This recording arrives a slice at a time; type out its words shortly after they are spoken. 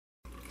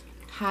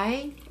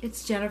Hi,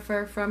 it's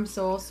Jennifer from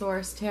Soul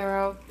Source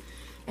Tarot,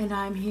 and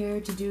I'm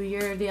here to do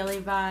your daily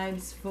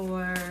vibes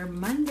for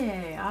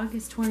Monday,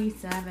 August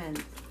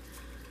 27th.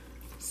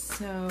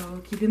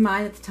 So keep in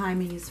mind that the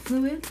timing is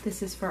fluid.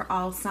 This is for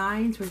all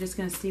signs. We're just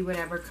going to see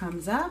whatever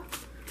comes up.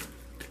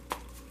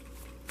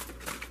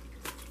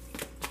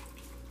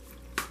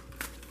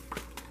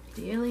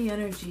 Daily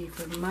energy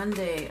for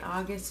Monday,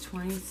 August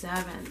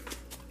 27th.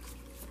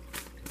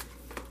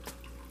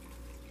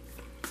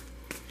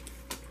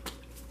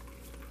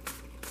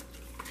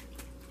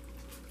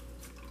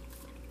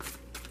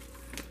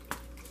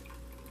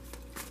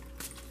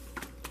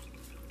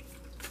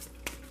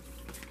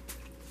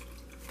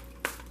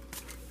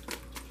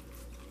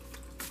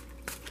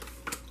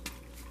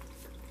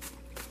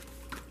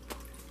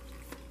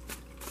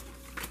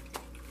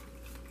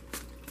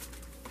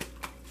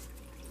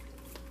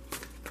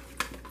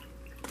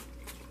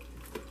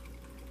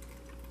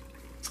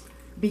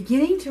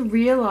 Beginning to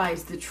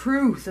realize the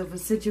truth of a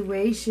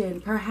situation.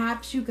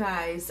 Perhaps you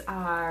guys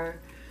are,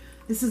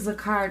 this is a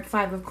card,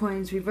 Five of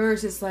Coins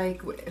reverse. It's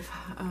like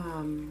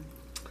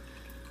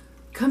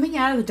coming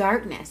out of the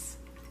darkness.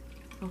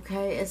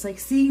 Okay, it's like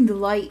seeing the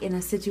light in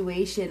a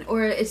situation,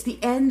 or it's the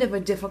end of a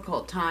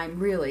difficult time,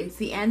 really. It's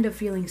the end of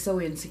feeling so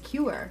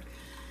insecure.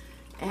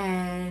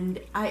 And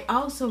I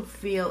also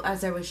feel,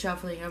 as I was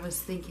shuffling, I was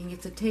thinking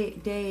it's a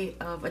day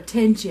of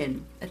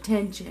attention.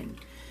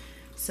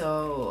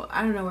 So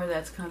I don't know where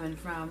that's coming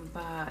from,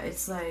 but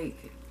it's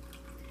like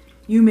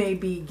you may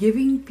be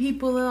giving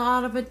people a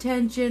lot of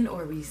attention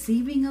or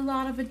receiving a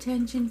lot of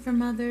attention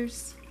from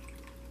others.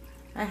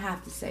 I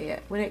have to say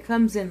it. When it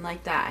comes in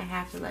like that, I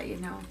have to let you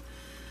know.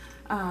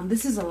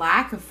 This is a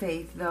lack of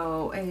faith,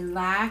 though, a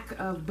lack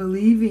of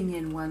believing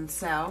in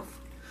oneself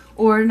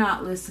or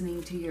not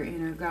listening to your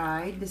inner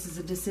guide. This is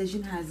a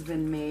decision has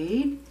been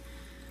made.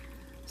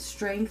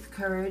 Strength,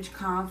 courage,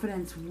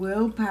 confidence,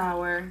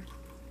 willpower.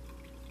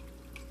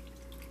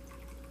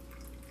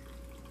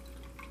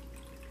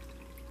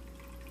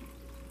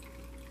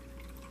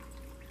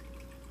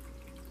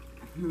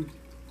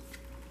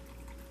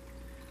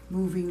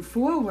 Moving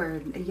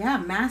forward, yeah,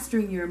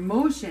 mastering your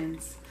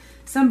emotions.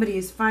 Somebody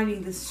is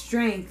finding the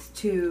strength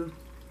to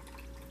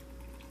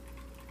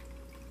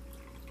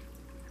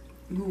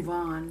move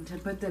on, to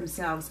put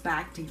themselves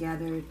back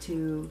together,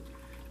 to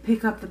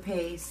pick up the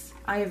pace.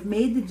 I have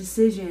made the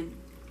decision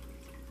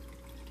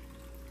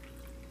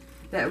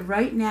that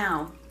right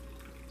now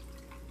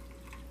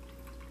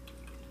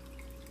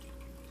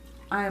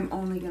I am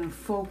only going to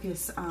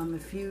focus on the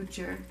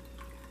future.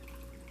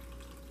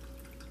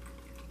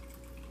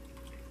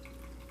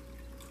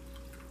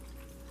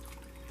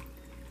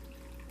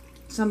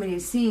 Somebody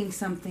is seeing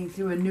something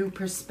through a new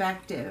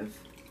perspective.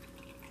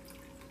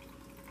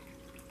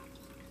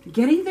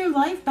 Getting their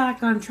life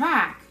back on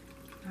track.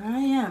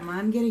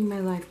 I'm getting my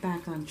life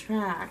back on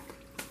track.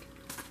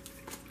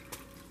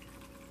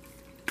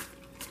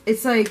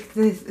 It's like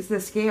the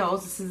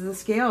scales. This is the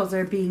scales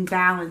are being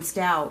balanced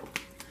out.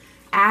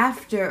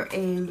 After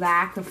a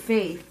lack of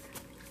faith.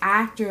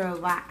 After a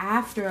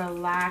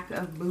lack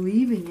of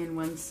believing in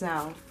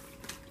oneself.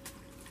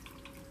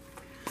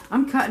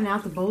 I'm cutting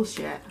out the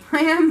bullshit. I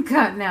am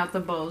cutting out the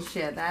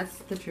bullshit. That's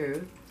the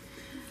truth.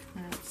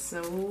 That's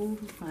so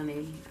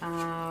funny.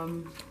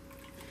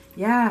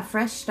 Yeah,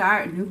 fresh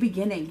start, new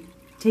beginning.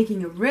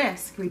 Taking a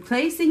risk.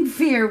 Replacing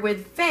fear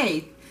with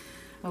faith.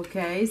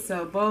 Okay,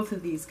 so both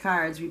of these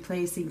cards,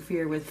 replacing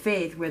fear with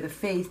faith, where the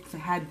faith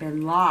had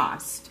been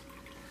lost.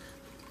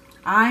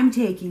 I'm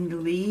taking the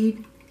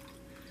lead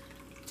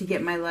to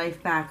get my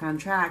life back on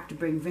track, to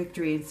bring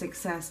victory and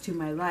success to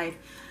my life.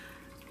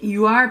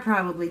 You are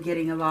probably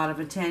getting a lot of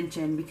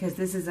attention because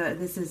this is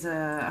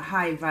a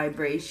high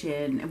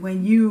vibration.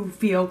 When you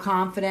feel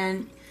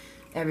confident,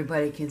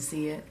 everybody can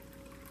see it.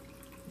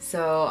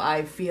 So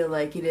I feel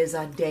like it is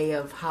a day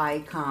of high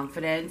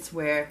confidence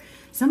where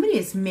somebody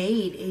has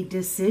made a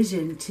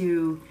decision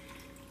to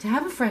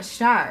have a fresh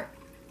start,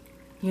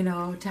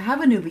 to have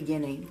a new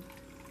beginning.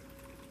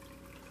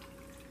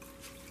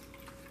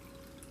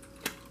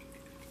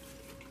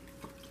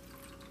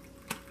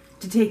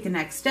 To take the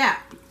next step.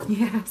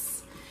 Yes.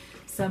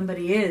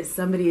 Somebody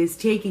is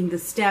taking the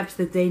steps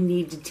that they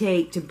need to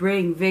take to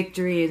bring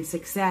victory and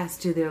success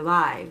to their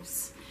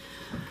lives.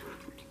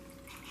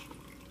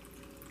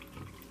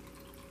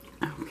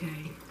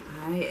 Okay,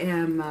 I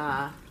am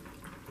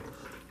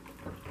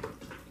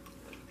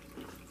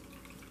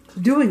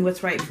doing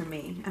what's right for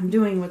me. I'm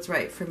doing what's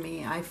right for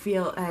me. I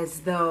feel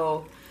as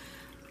though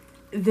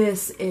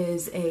this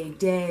is a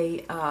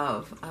day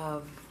of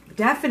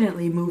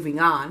definitely moving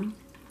on.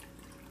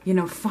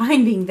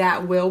 Finding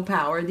that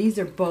willpower. These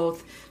are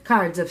both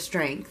cards of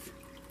strength.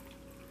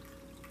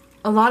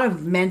 A lot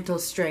of mental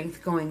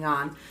strength going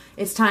on.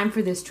 It's time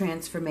for this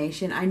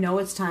transformation. I know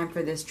it's time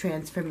for this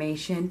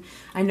transformation.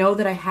 I know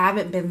that I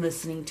haven't been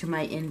listening to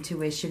my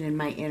intuition and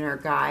my inner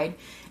guide,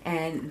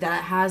 and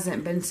that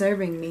hasn't been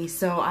serving me.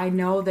 So I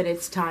know that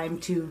it's time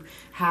to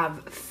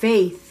have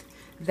faith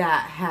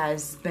that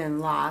has been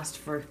lost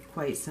for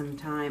quite some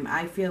time.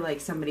 I feel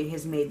like somebody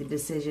has made the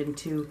decision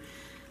to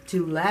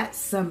to let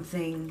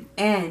something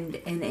end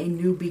and a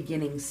new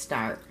beginning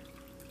start.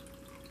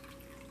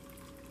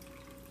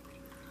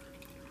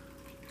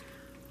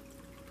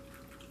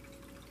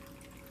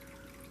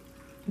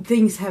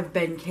 Things have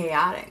been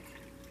chaotic.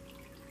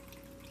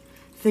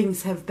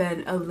 Things have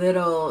been a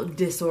little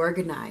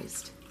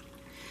disorganized.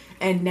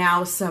 And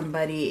now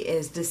somebody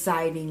is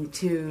deciding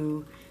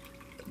to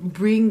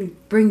bring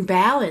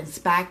balance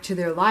back to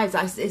their lives.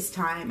 It's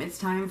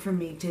time for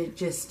me to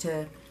just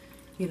to,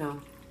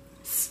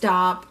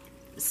 stop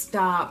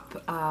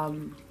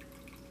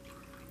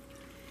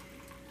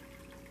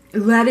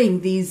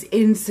letting these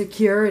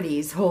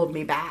insecurities hold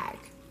me back.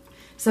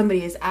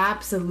 Somebody is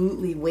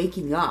absolutely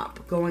waking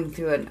up, going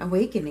through an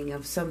awakening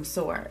of some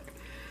sort.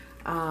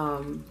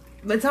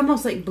 It's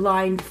almost like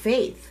blind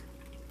faith.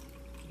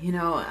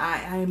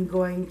 I am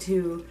going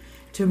to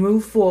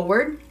move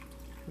forward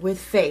with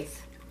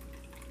faith.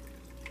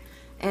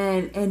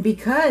 And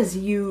because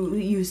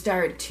you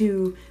start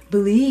to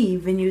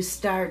believe and you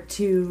start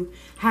to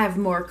have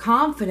more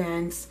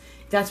confidence,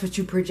 that's what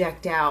you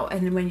project out.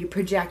 And when you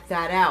project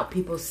that out,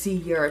 people see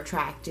your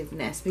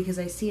attractiveness, because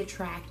I see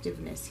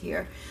attractiveness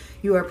here.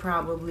 You are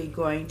probably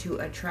going to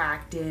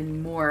attract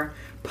in more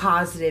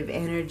positive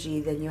energy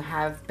than you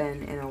have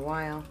been in a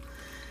while.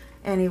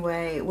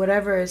 Anyway,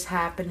 whatever is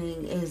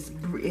happening is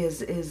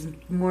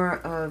more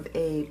of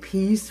a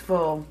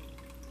peaceful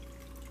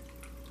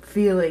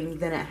feeling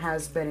than it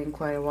has been in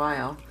quite a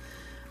while.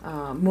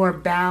 More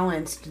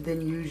balanced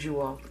than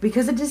usual,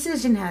 because a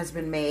decision has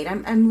been made.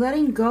 I'm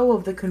letting go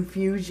of the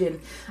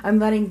confusion. I'm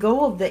letting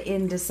go of the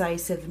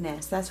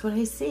indecisiveness. That's what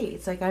I see.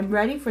 It's like I'm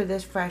ready for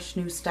this fresh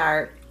new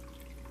start.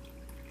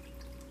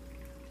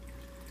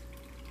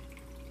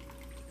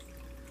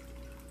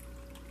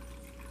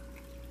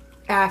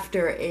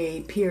 After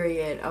a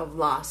period of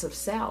loss of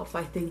self.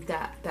 I think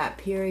that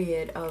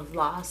period of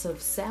loss of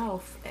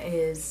self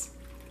is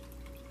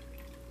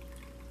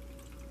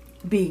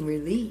being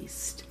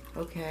released,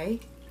 okay?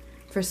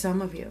 For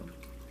some of you.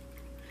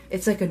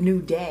 It's like a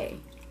new day,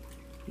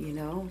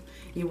 You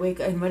wake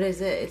up, and what is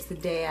it? It's the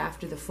day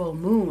after the full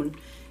moon.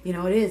 It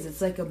is.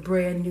 It's like a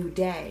brand new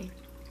day.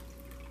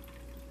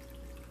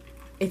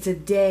 It's a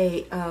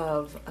day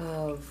of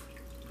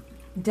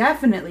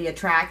definitely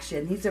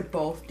attraction. These are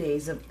both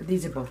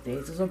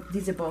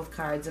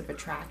cards of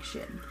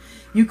attraction.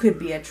 You could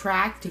be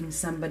attracting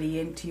somebody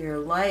into your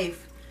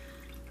life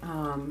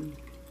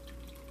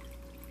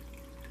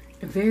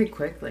very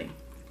quickly.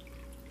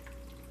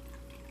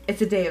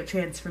 It's a day of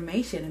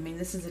transformation. I mean,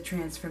 this is a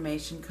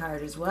transformation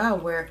card as well,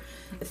 where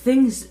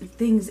things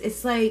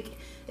it's like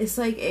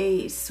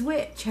a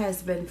switch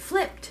has been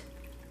flipped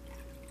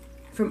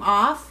from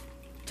off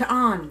to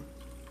on.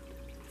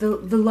 The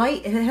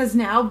light has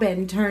now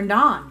been turned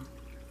on.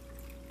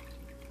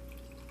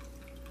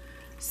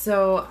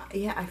 So,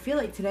 yeah, I feel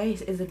like today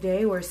is a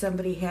day where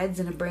somebody heads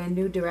in a brand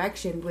new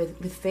direction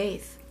with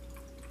faith.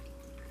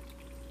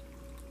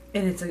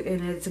 And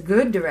it's a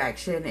good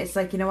direction. It's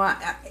like,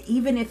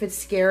 even if it's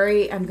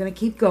scary, I'm going to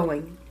keep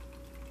going.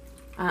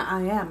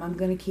 I'm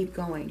going to keep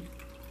going.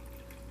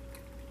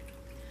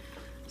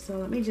 So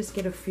let me just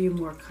get a few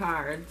more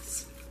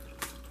cards.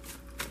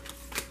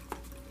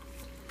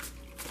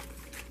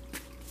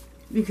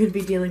 You could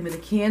be dealing with a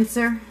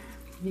Cancer.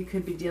 You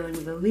could be dealing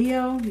with a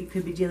Leo. You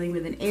could be dealing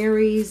with an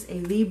Aries, a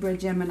Libra,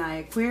 Gemini,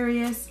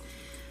 Aquarius,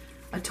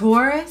 a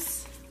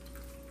Taurus.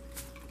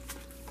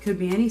 Could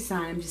be any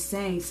sign. I'm just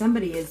saying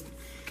somebody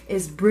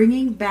is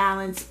bringing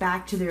balance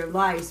back to their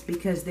lives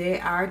because they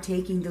are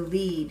taking the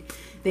lead.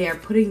 They are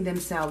putting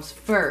themselves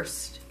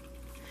first.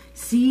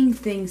 Seeing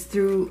things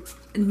through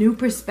a new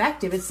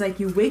perspective. It's like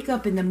you wake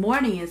up in the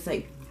morning and it's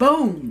like,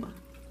 boom.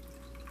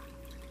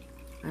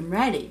 I'm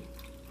ready.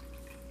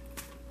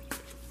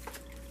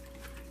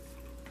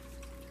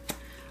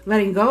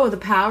 Letting go of the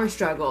power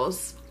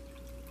struggles.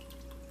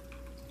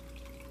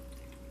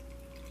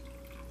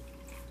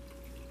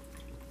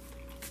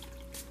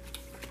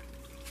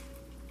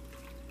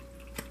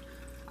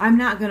 I'm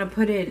not going to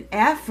put in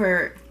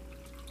effort.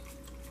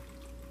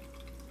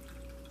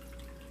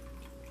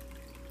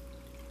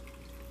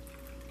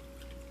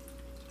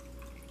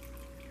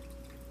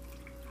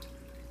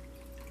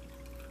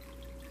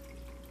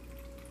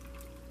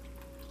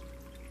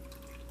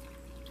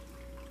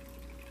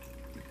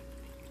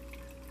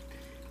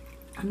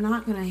 I'm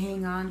not going to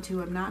hang on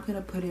to. I'm not going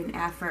to put in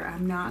effort.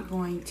 I'm not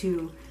going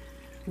to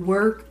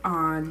work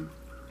on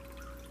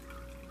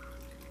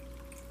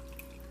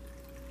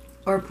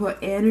or put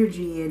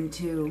energy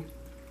into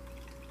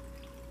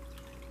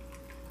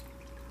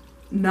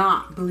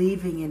not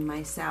believing in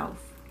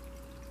myself.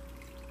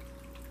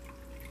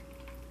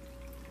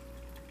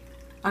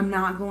 I'm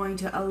not going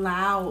to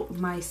allow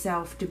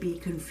myself to be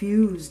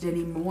confused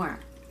anymore.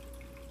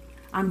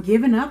 I'm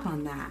giving up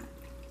on that.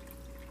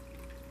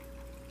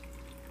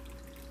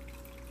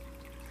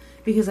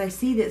 Because I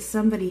see that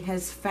somebody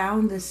has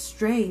found the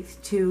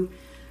strength to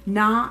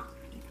not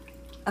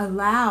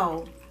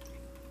allow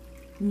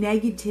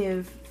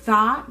negative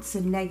thoughts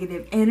and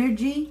negative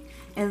energy,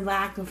 and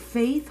lack of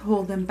faith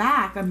hold them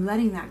back. I'm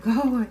letting that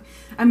go.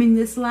 I mean,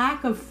 this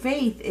lack of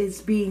faith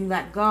is being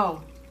let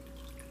go.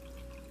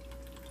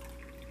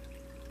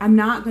 I'm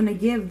not going to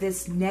give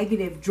this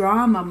negative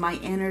drama my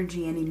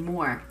energy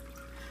anymore.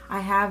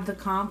 I have the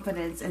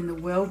confidence and the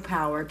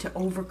willpower to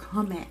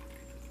overcome it.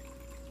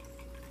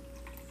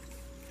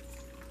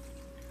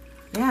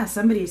 Yeah,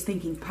 somebody is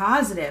thinking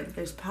positive.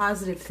 There's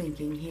positive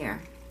thinking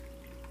here.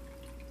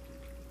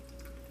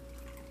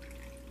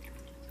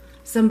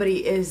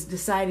 Somebody is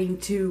deciding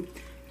to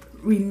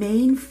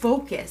remain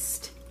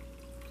focused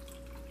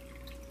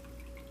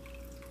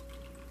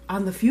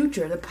on the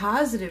future, the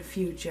positive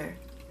future.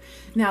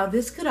 Now,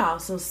 this could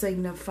also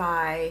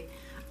signify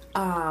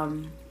a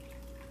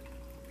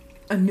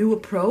new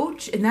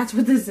approach, and that's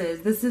what this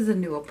is. This is a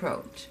new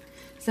approach.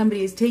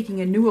 Somebody is taking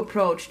a new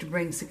approach to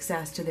bring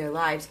success to their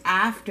lives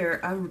after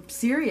a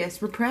serious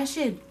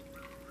repression.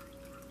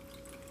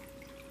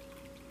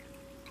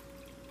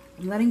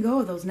 I'm letting go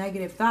of those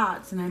negative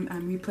thoughts, and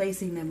I'm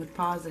replacing them with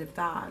positive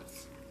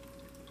thoughts.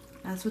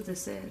 That's what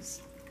this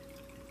is.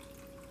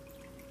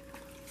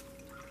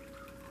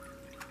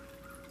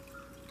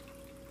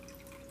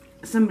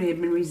 Somebody had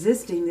been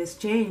resisting this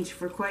change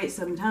for quite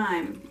some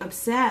time.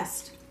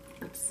 Obsessed.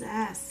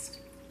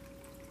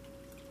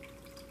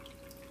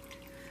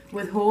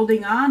 With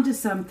holding on to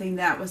something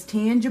that was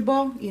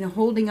tangible. You know,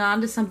 holding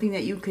on to something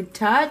that you could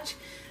touch,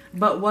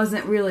 but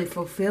wasn't really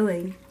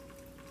fulfilling.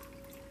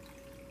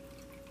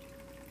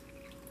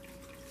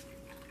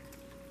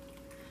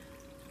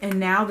 And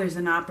now there's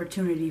an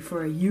opportunity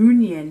for a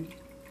union,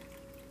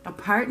 a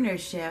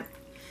partnership,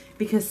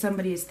 because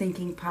somebody is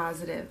thinking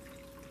positive.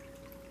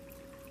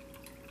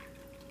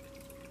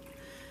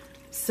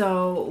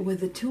 So with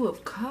the Two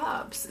of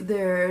Cups,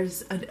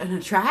 there's an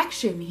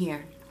attraction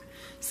here.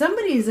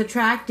 Somebody is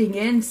attracting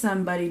in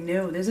somebody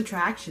new. There's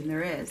attraction,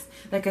 there is.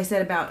 Like I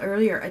said about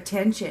earlier,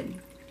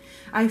 attention.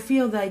 I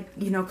feel like,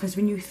 you know, because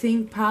when you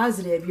think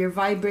positive, your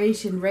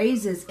vibration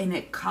raises and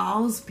it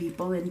calls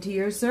people into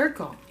your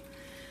circle.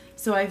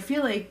 So I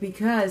feel like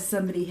because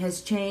somebody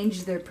has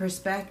changed their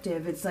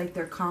perspective, it's like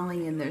they're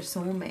calling in their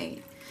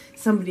soulmate.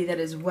 Somebody that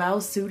is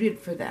well suited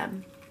for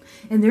them.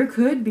 And there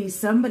could be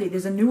somebody,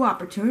 there's a new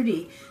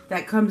opportunity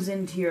that comes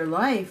into your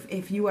life.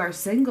 If you are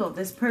single,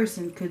 this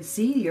person could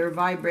see your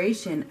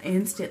vibration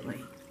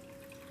instantly.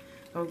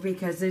 Or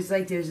because there's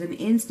an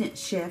instant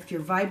shift. You're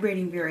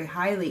vibrating very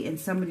highly and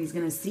somebody's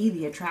going to see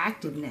the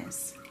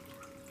attractiveness.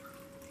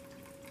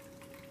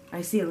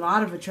 I see a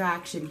lot of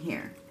attraction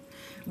here.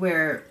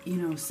 Where, you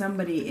know,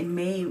 somebody, it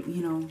may,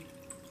 you know,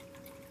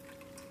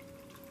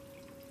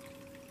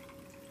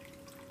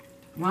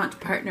 want to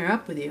partner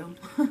up with you.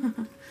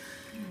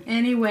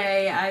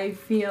 Anyway, I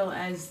feel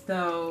as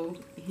though,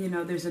 you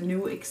know, there's a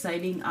new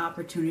exciting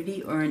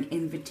opportunity or an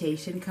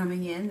invitation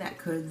coming in that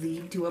could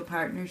lead to a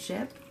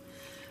partnership.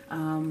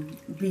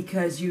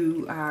 Because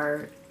you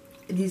are,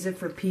 these are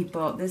for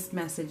people, this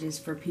message is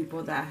for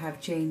people that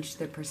have changed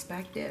their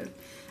perspective,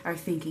 are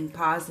thinking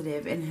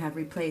positive and have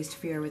replaced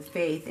fear with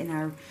faith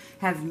and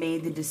have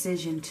made the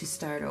decision to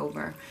start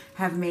over,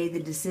 have made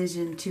the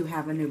decision to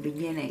have a new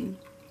beginning,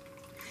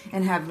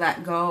 and have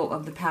let go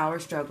of the power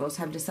struggles,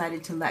 have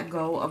decided to let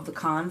go of the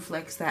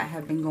conflicts that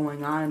have been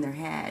going on in their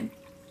head,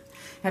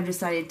 have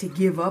decided to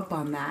give up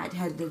on that,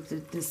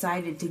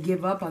 decided to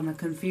give up on the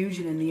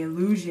confusion and the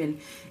illusion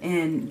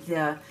and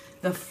the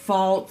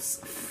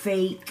false,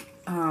 fake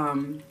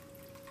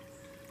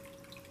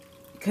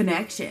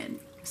connection.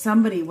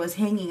 Somebody was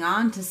hanging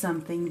on to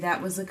something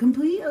that was a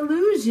complete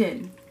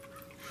illusion.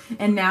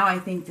 And now I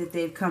think that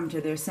they've come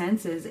to their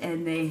senses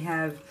and they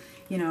have,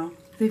 you know,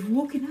 they've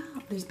woken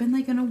up. There's been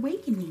like an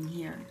awakening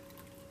here.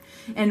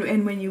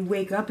 And when you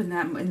wake up in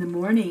the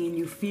morning and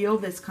you feel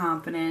this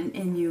confident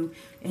and you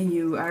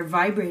are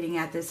vibrating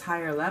at this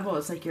higher level,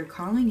 it's like you're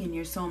calling in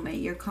your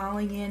soulmate. You're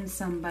calling in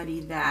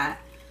somebody that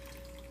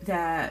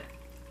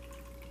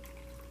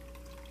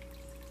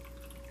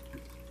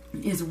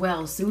is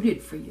well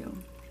suited for you.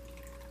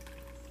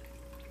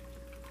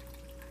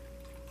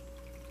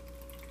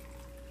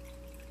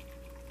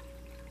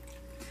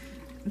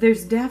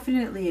 There's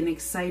definitely an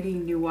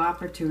exciting new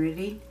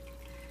opportunity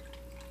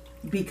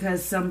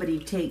because somebody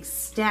takes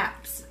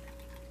steps.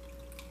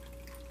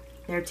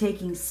 They're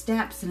taking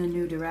steps in a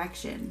new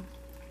direction.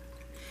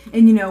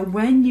 And you know,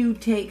 when you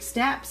take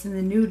steps in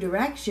the new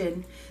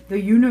direction, the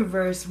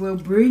universe will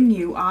bring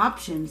you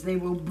options. They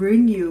will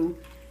bring you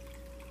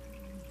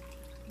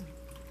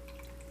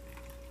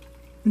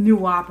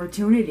new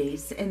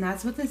opportunities. And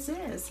that's what this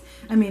is.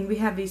 I mean, we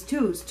have these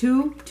twos.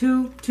 Two.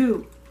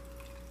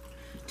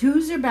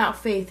 Twos are about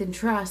faith and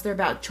trust. They're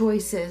about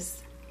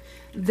choices.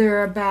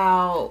 They're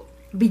about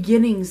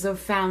beginnings of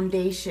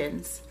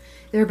foundations.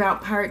 They're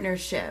about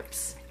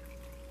partnerships.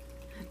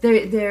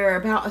 They're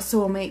about a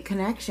soulmate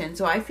connection.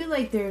 So I feel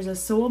like there's a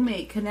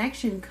soulmate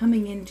connection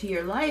coming into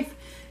your life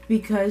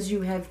because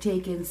you have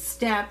taken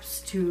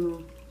steps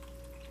to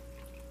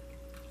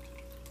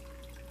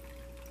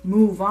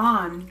move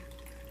on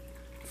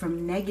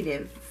from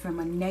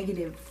a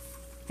negative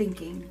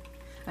thinking,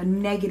 a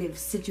negative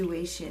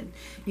situation.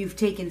 You've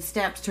taken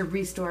steps to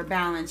restore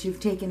balance. You've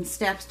taken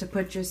steps to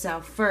put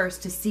yourself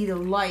first, to see the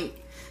light,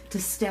 to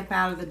step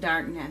out of the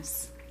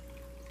darkness.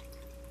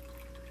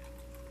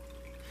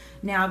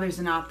 Now there's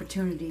an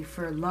opportunity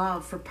for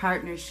love, for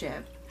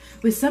partnership,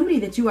 with somebody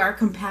that you are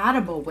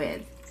compatible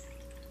with.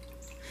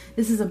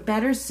 This is a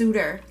better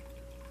suitor.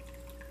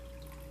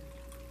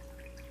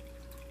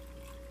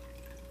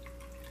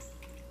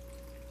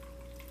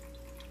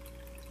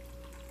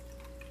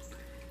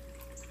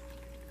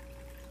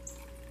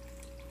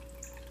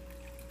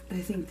 I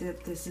think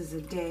that this is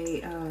a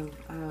day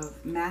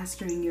of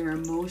mastering your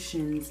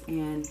emotions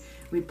and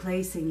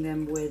replacing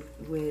them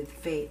with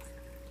faith.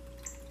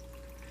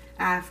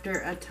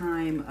 After a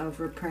time of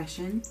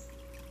repression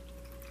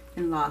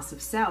and loss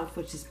of self,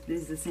 which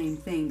is the same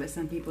thing, but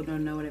some people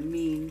don't know what it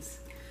means.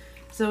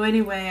 So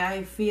anyway,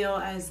 I feel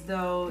as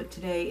though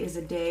today is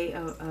a day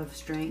of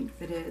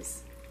strength. It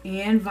is.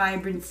 And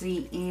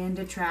vibrancy and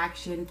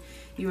attraction.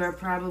 You are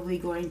probably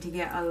going to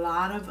get a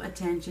lot of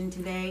attention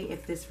today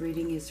if this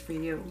reading is for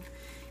you.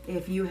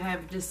 If you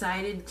have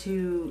decided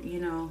to,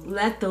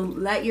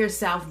 let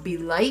yourself be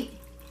light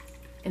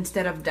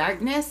instead of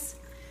darkness,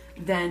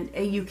 then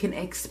you can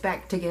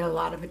expect to get a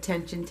lot of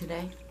attention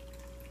today.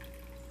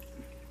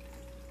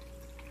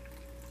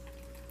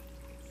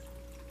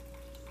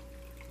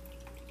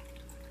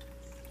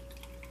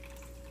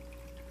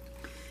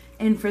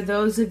 And for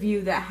those of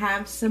you that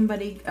have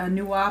somebody, a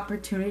new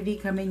opportunity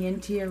coming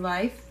into your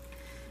life,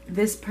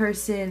 this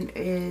person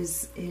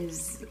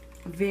is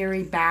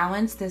very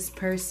balanced. This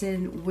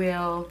person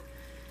will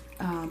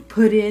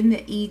put in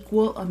the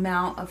equal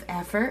amount of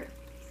effort.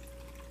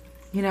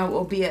 It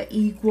will be an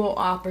equal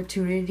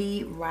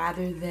opportunity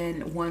rather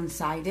than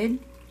one-sided.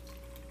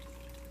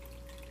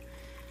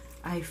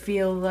 I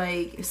feel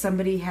like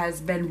somebody has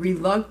been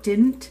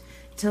reluctant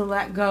to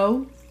let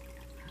go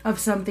of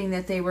something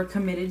that they were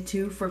committed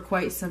to for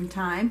quite some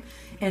time.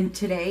 And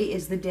today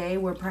is the day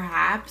where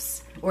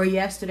perhaps, or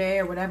yesterday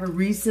or whatever,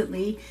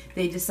 recently,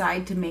 they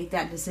decide to make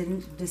that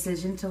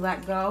decision to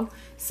let go.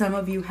 Some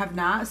of you have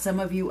not. Some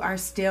of you are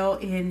still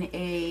in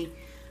a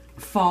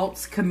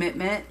false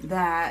commitment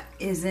that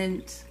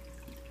isn't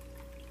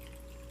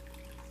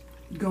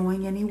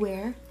going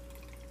anywhere.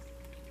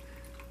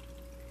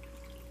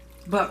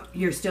 But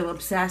you're still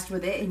obsessed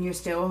with it and you're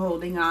still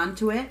holding on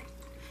to it.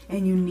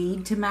 And you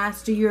need to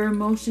master your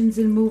emotions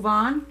and move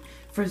on.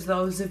 For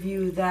those of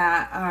you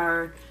that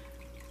are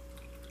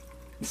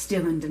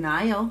still in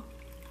denial,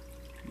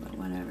 but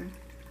whatever.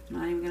 I'm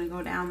not even going to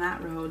go down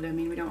that road. I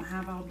mean, we don't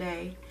have all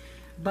day.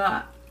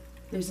 But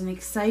there's an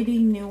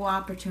exciting new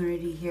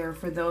opportunity here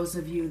for those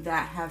of you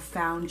that have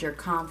found your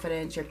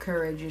confidence, your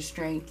courage, your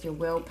strength, your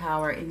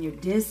willpower, and your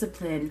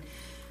discipline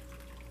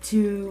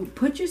to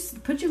put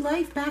your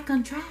life back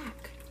on track.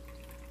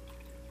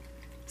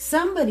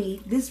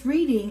 This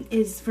reading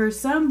is for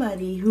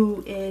somebody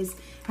who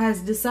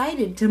has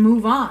decided to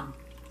move on.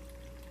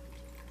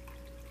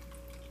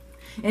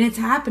 And it's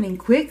happening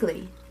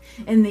quickly.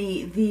 And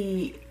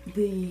the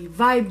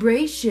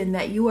vibration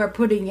that you are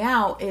putting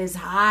out is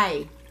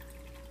high.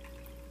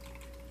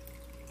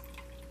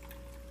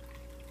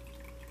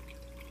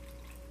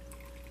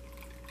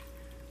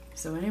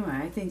 So anyway,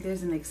 I think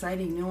there's an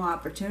exciting new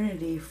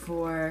opportunity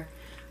for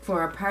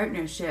a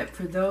partnership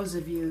for those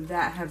of you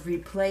that have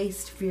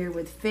replaced fear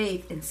with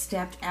faith and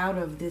stepped out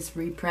of this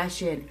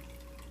repression.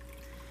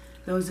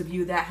 Those of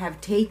you that have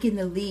taken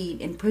the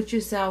lead and put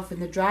yourself in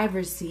the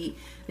driver's seat,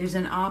 there's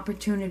an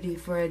opportunity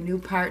for a new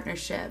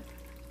partnership.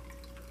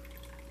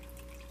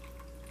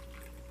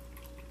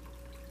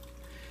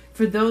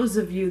 For those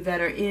of you that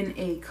are in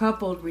a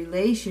coupled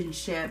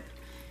relationship,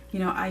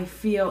 I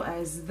feel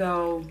as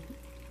though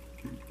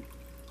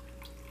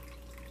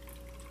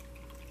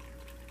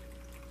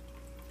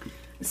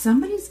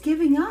somebody's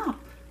giving up,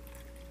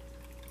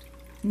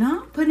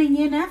 not putting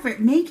in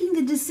effort, making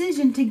the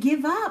decision to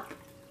give up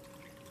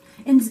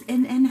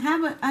and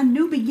have a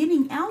new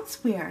beginning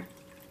elsewhere.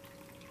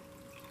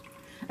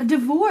 A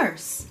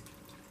divorce.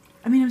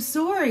 I mean, I'm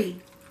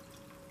sorry.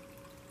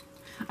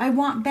 I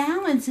want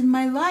balance in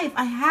my life.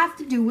 I have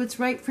to do what's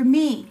right for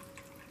me.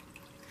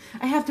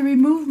 I have to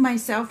remove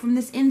myself from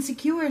this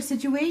insecure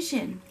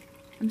situation.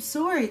 I'm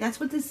sorry. That's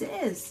what this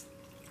is.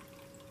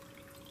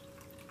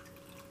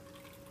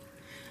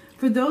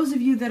 For those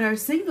of you that are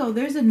single,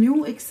 there's a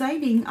new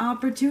exciting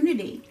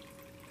opportunity.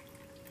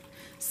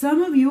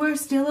 Some of you are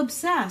still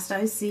obsessed.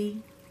 I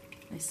see.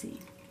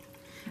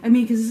 I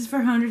mean, because this is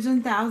for hundreds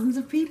and thousands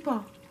of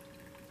people.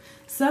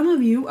 Some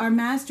of you are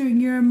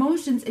mastering your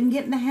emotions and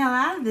getting the hell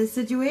out of this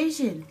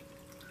situation.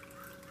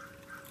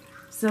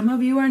 Some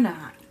of you are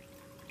not.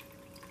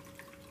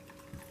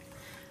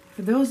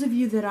 For those of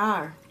you that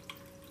are,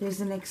 there's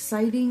an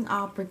exciting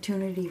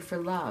opportunity for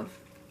love.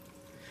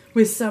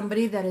 With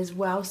somebody that is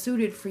well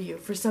suited for you,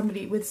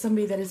 with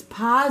somebody that is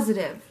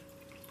positive.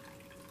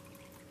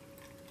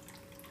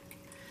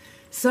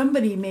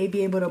 Somebody may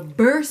be able to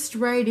burst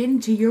right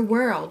into your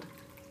world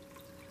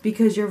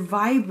because you're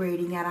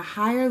vibrating at a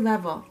higher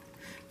level.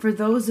 For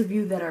those of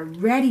you that are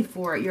ready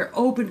for it, you're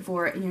open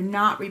for it, and you're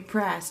not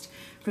repressed.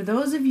 For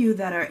those of you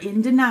that are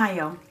in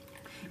denial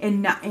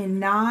and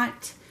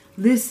not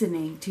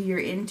listening to your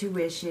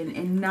intuition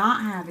and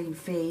not having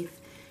faith,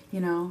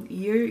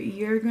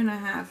 you're gonna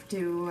have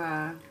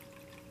to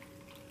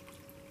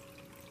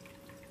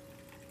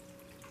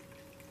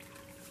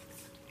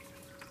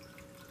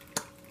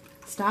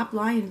stop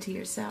lying to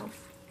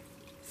yourself.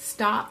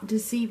 Stop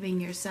deceiving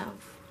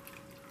yourself.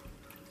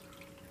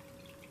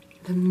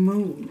 The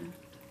moon.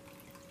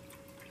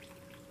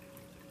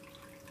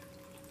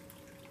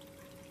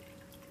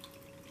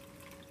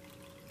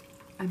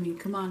 I mean,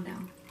 come on now.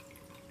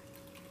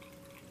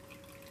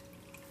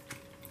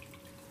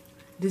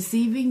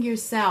 Deceiving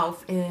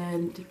yourself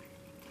and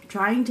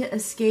trying to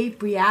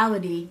escape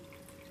reality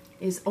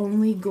is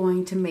only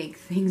going to make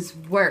things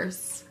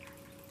worse.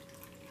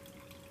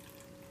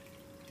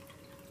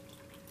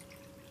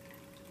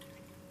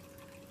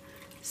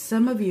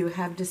 Some of you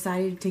have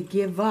decided to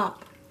give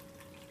up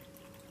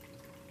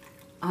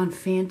on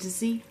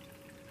fantasy.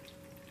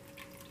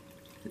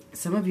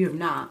 Some of you have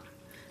not.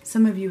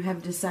 Some of you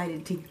have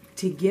decided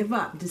to give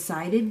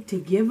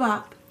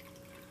up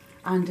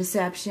on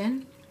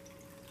deception.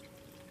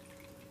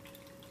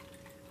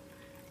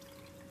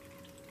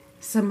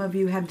 Some of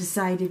you have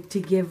decided to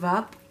give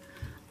up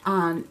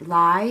on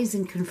lies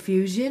and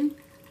confusion.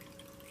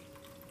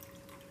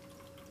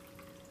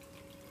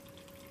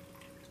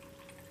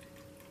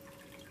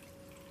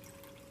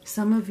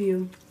 Some of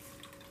you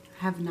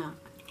have not.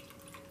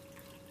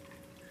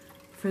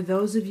 For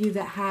those of you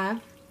that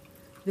have,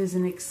 there's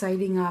an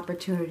exciting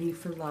opportunity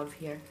for love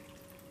here.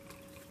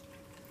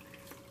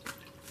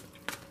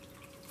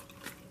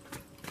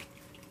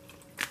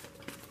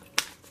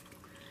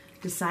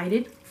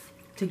 Decided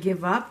to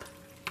give up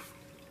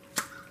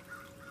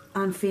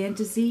on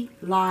fantasy,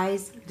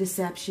 lies,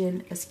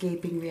 deception,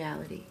 escaping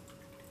reality.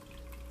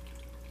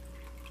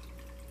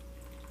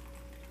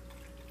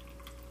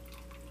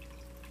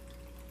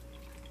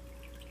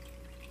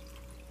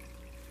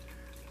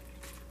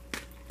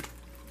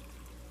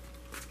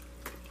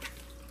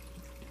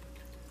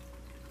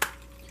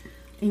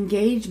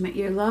 Engagement.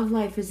 Your love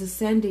life is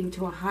ascending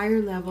to a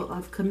higher level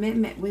of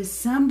commitment with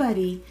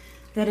somebody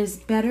that is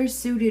better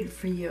suited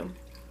for you.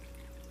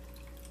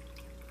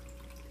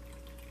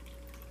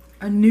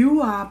 A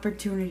new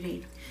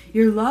opportunity.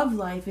 Your love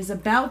life is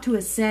about to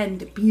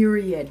ascend,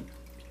 period.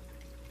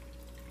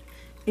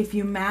 If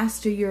you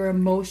master your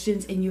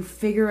emotions and you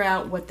figure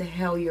out what the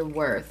hell you're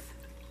worth.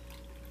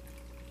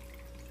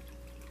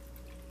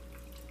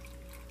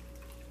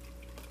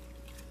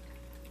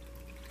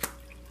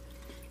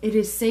 It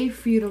is safe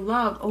for you to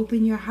love.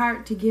 Open your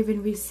heart to give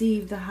and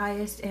receive the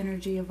highest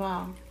energy of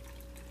all.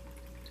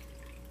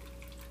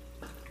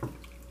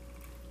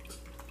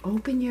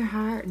 Open your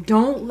heart.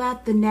 Don't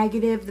let the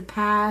negative, the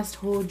past,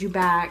 hold you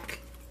back.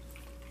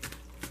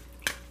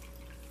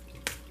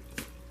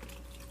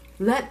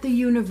 Let the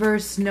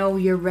universe know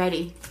you're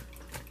ready.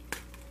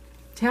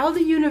 Tell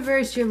the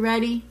universe you're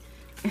ready,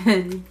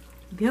 and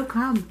they'll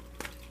come.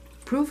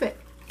 Prove it.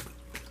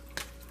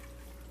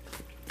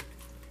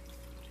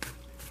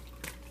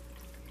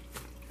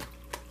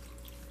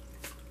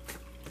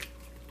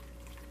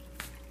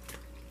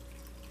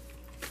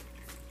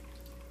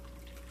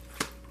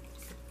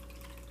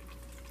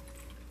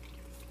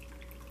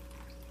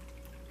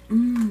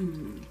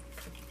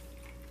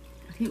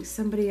 I think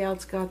somebody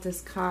else got this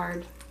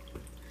card.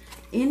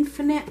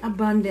 Infinite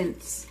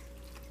abundance.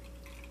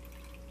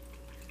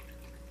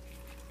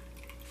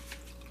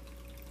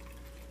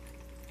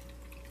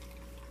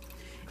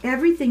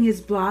 Everything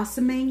is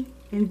blossoming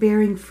and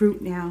bearing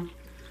fruit now.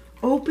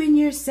 Open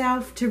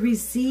yourself to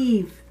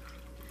receive.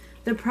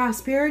 The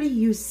prosperity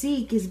you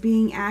seek is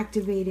being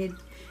activated.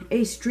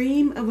 A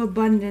stream of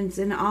abundance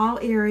in all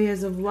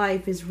areas of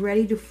life is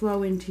ready to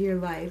flow into your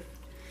life.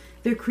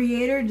 The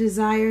Creator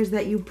desires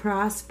that you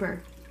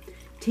prosper.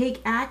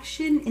 Take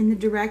action in the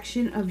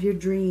direction of your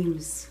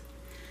dreams.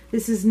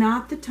 This is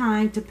not the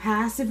time to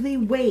passively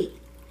wait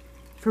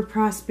for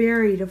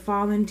prosperity to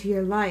fall into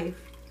your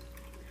life.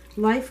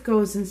 Life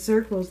goes in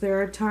circles. There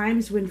are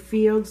times when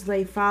fields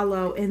lay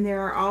fallow, and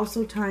there are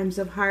also times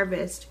of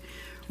harvest.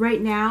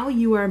 Right now,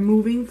 you are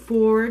moving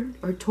forward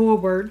or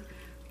toward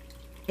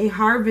a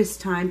harvest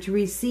time to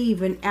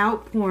receive an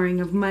outpouring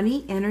of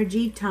money,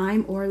 energy,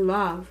 time, or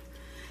love.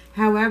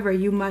 However,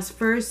 you must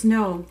first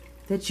know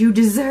that you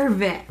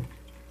deserve it.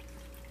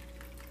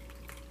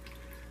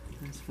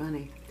 That's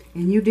funny.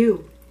 And you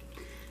do.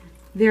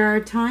 There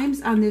are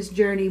times on this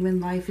journey when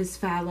life is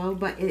fallow,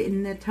 but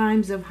in the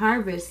times of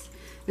harvest,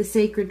 the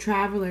sacred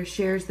traveler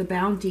shares the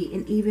bounty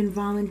and even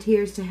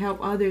volunteers to help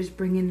others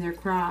bring in their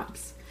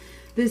crops.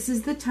 This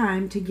is the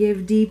time to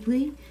give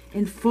deeply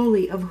and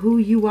fully of who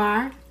you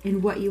are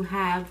and what you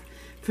have.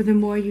 For the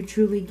more you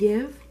truly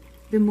give,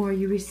 the more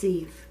you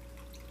receive.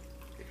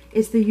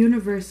 It's the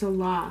universal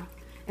law.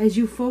 As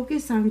you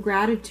focus on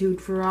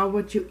gratitude for all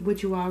what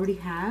you already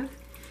have,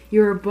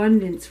 your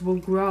abundance will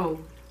grow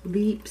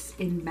leaps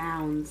and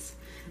bounds.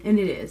 And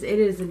it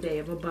is a day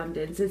of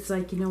abundance. It's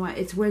like, you know what,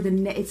 it's where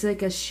it's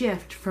like a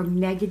shift from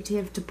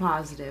negative to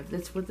positive.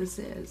 That's what this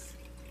is.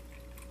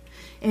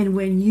 And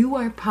when you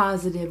are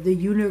positive, the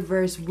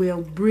universe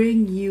will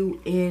bring you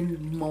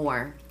in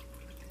more.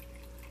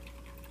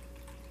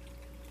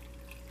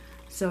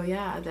 So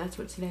yeah, that's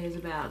what today is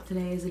about.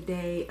 Today is a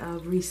day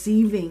of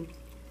receiving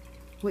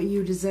what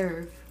you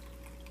deserve.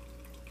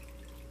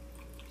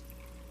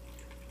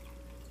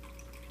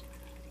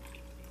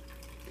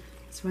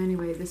 So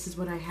anyway, this is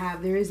what I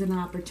have. There is an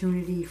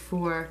opportunity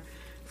for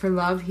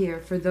love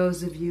here for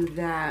those of you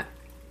that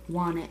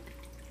want it.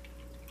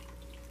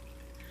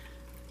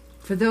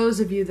 For those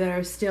of you that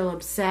are still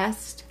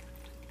obsessed,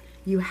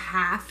 you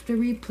have to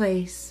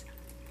replace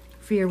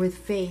fear with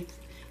faith.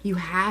 You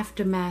have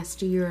to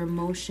master your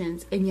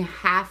emotions, and you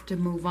have to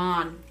move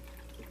on.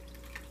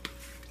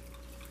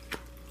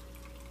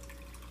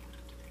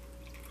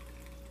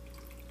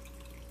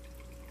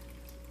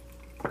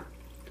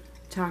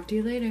 Talk to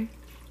you later.